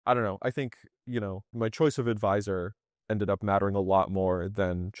I don't know. I think, my choice of advisor ended up mattering a lot more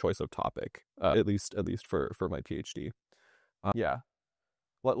than choice of topic, at least for my PhD. Yeah.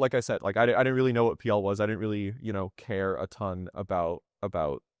 Like I said, like I didn't really know what PL was. I didn't really, care a ton about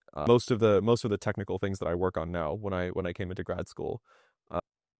most of the technical things that I work on now when I came into grad school. Uh,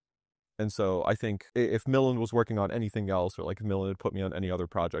 and so I think if Millen was working on anything else, or like if Millen had put me on any other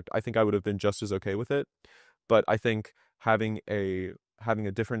project, I think I would have been just as okay with it. But I think having a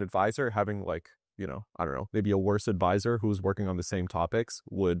different advisor, having like, I don't know, maybe a worse advisor who's working on the same topics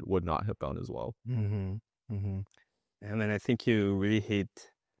would not have gone as well. Mm-hmm. Mm-hmm. And then I think you really hit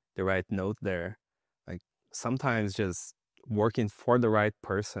the right note there. Like sometimes just working for the right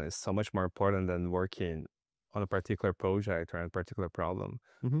person is so much more important than working on a particular project or a particular problem.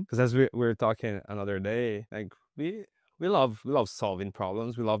 Hmm. Because as we were talking another day, like we love solving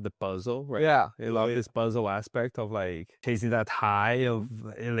problems. We love the puzzle, right? Yeah. We love this puzzle aspect of like chasing that high of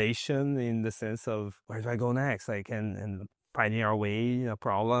Mhm. elation in the sense of where do I go next? Like and finding our way in a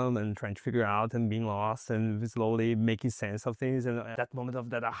problem and trying to figure out and being lost and slowly making sense of things. And that moment of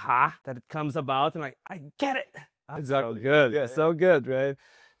that aha that it comes about and like, I get it. So Exactly. good. Yeah. So good, right?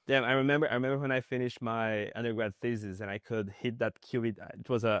 Damn, I remember when I finished my undergrad thesis and I could hit that QED. It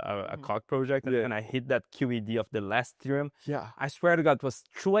was a Mhm. COG project, and Yeah. when I hit that QED of the last theorem, Yeah. I swear to God, it was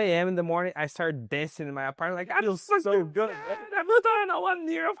 2 a.m. in the morning. I started dancing in my apartment like, I'm Feels so so good. good, right? I've done a 1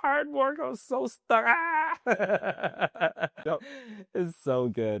 year of hard work. I was so stuck. Ah! Yep. It's so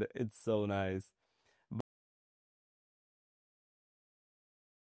good. It's so nice.